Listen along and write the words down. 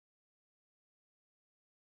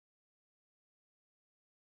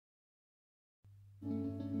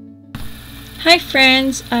Hi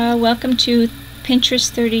friends, welcome to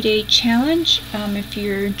Pinterest 30-Day Challenge. If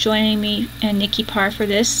you're joining me and Nikki Parr for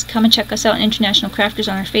this, come and check us out, International Crafters,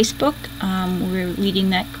 on our Facebook. We're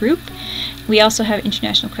leading that group. We also have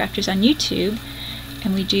International Crafters on YouTube,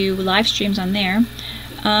 and we do live streams on there.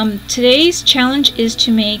 Today's challenge is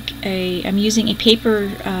to make I'm using a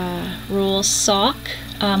paper roll sock,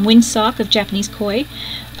 wind sock of Japanese koi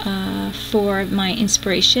for my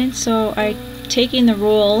inspiration. So I'm taking the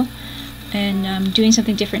roll and doing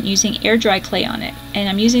something different using air dry clay on it. And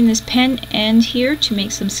I'm using this pen end here to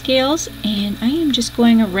make some scales, and I am just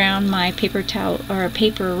going around my paper towel or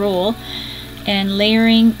paper roll and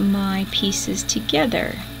layering my pieces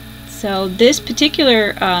together. So this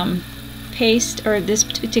particular paste, or this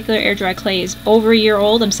particular air dry clay, is over a year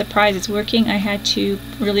old. I'm surprised it's working. I had to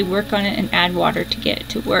really work on it and add water to get it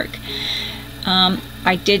to work.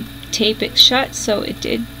 I did tape it shut, so it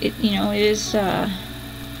is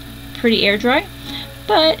pretty air dry,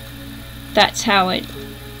 but that's how it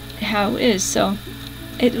is. So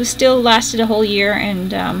it was still lasted a whole year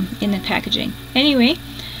and in the packaging. Anyway,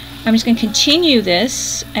 I'm just going to continue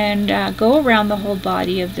this and go around the whole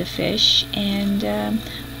body of the fish and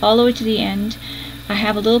all the way to the end. I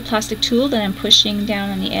have a little plastic tool that I'm pushing down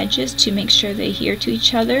on the edges to make sure they adhere to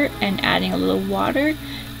each other, and adding a little water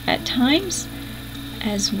at times,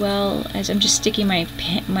 as well as I'm just sticking my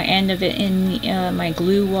end of it in my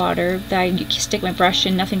glue water that I stick my brush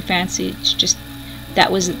in. Nothing fancy, it's just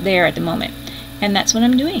that was there at the moment, and that's what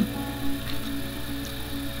I'm doing.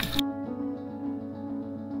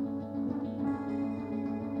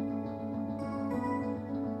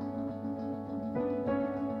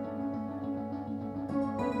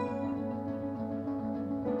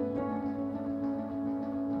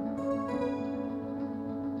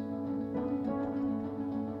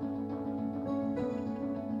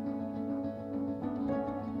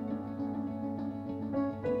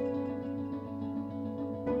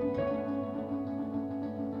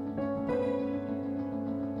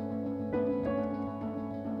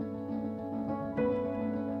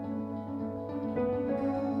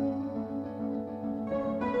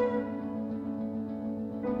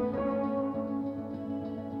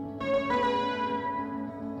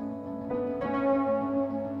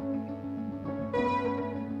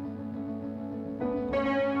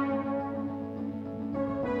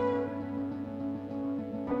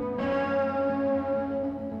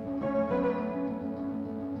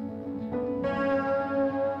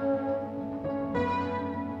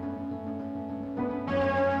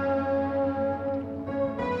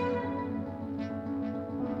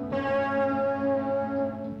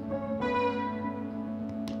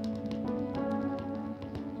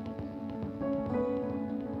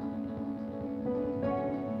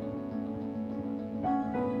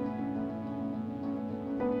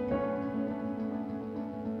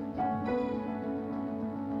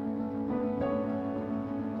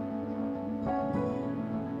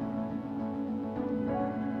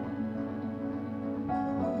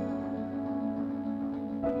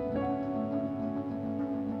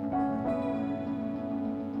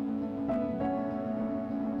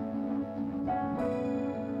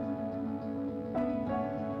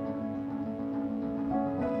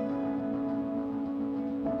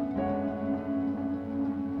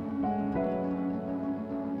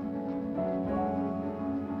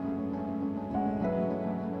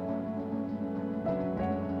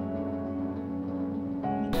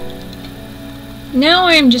 Now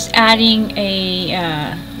I'm just adding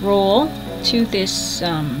a roll to this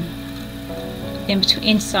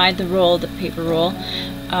inside the roll, the paper roll.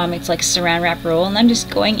 It's like a saran wrap roll, and I'm just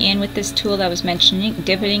going in with this tool that I was mentioning,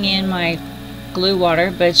 dipping in my glue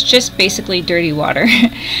water, but it's just basically dirty water.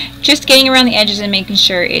 Just getting around the edges and making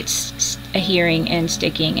sure it's adhering and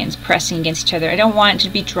sticking and pressing against each other. I don't want it to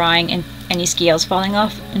be drying and any scales falling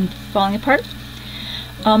off and falling apart.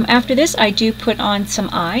 After this, I do put on some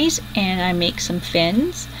eyes, and I make some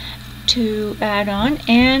fins to add on,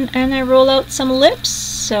 and I roll out some lips.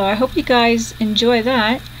 So I hope you guys enjoy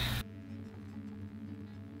that.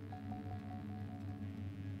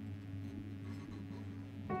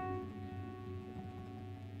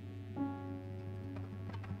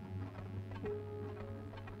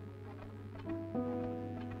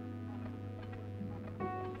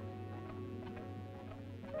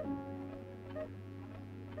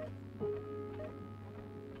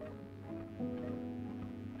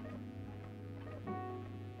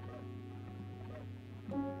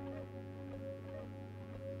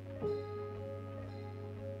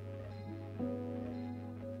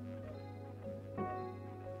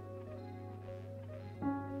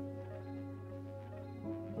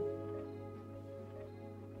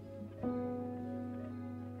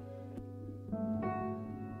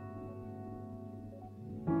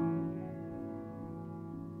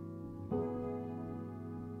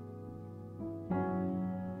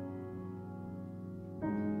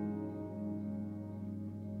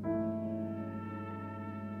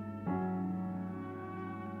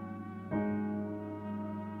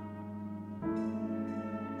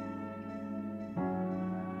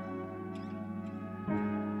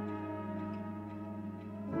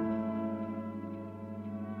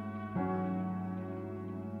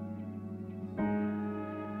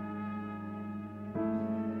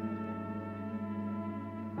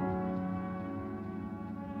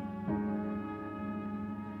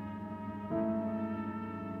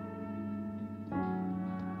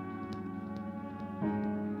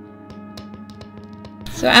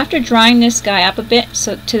 So after drying this guy up a bit,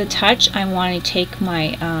 so to the touch, I want to take my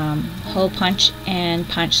hole punch and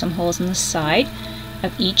punch some holes in the side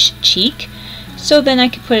of each cheek. So then I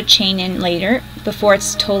could put a chain in later before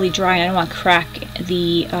it's totally dry, and I don't want to crack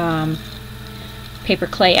the paper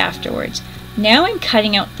clay afterwards. Now I'm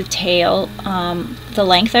cutting out the tail the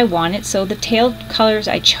length I wanted. So the tail colors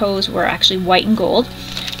I chose were actually white and gold,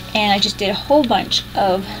 and I just did a whole bunch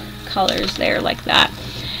of colors there like that.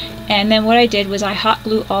 And then what I did was I hot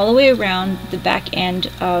glue all the way around the back end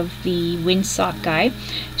of the windsock guy,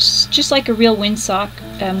 just like a real windsock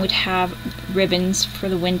would have ribbons for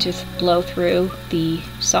the wind to blow through the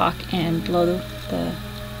sock and blow the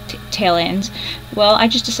tail ends. Well, I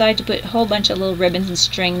just decided to put a whole bunch of little ribbons and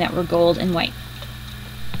string that were gold and white.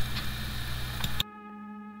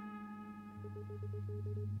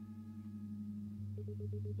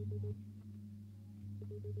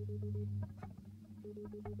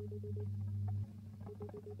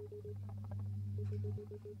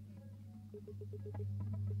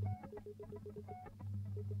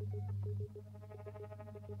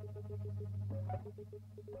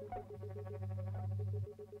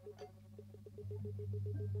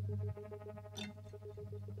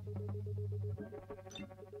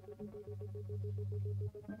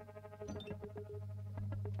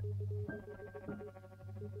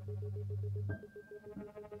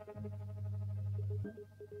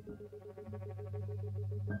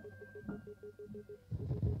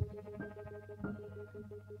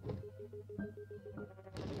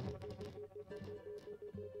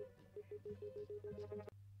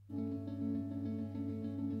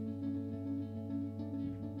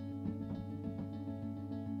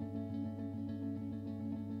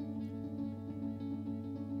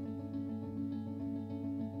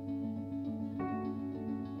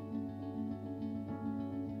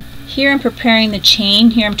 Here I'm preparing the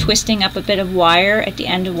chain. Here I'm twisting up a bit of wire at the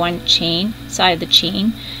end of one chain, side of the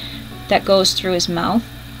chain, that goes through his mouth.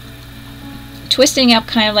 Twisting up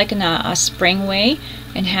kind of like in a spring way,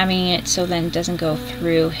 and having it so then it doesn't go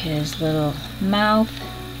through his little mouth.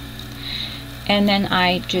 And then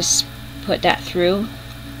I just put that through.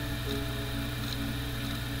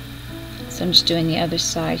 So I'm just doing the other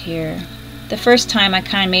side here. The first time I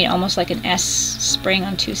kind of made almost like an S spring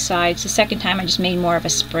on two sides. The second time I just made more of a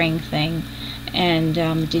spring thing, and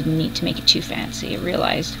didn't need to make it too fancy, I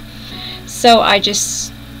realized. So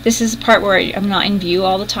this is the part where I'm not in view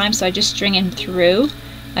all the time, so I just string him through.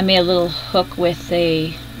 I made a little hook with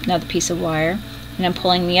another piece of wire, and I'm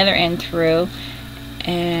pulling the other end through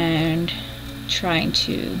and trying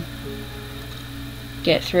to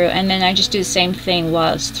get through. And then I just do the same thing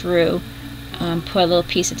while it's through. Put a little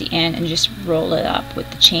piece at the end and just roll it up with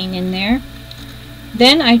the chain in there.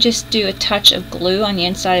 Then I just do a touch of glue on the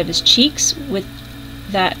inside of his cheeks with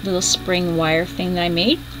that little spring wire thing that I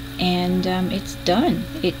made, and it's done.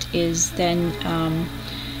 It is then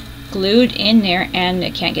glued in there, and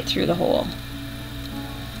it can't get through the hole.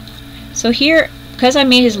 So here, because I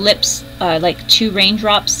made his lips like two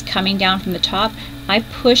raindrops coming down from the top, I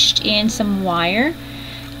pushed in some wire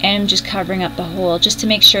and I'm just covering up the hole just to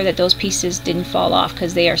make sure that those pieces didn't fall off,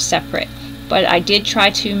 because they are separate. But I did try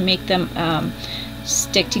to make them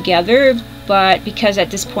stick together, but because at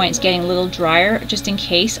this point it's getting a little drier, just in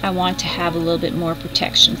case, I want to have a little bit more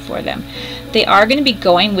protection for them. They are going to be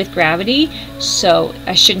going with gravity, so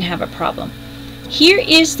I shouldn't have a problem. Here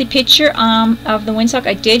is the picture of the windsock.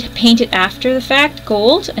 I did paint it after the fact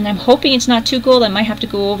gold, and I'm hoping it's not too gold. I might have to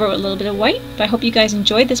go over it with a little bit of white, but I hope you guys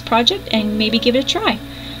enjoyed this project and maybe give it a try.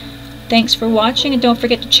 Thanks for watching, and don't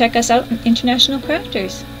forget to check us out on International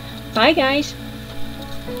Crafters. Bye guys!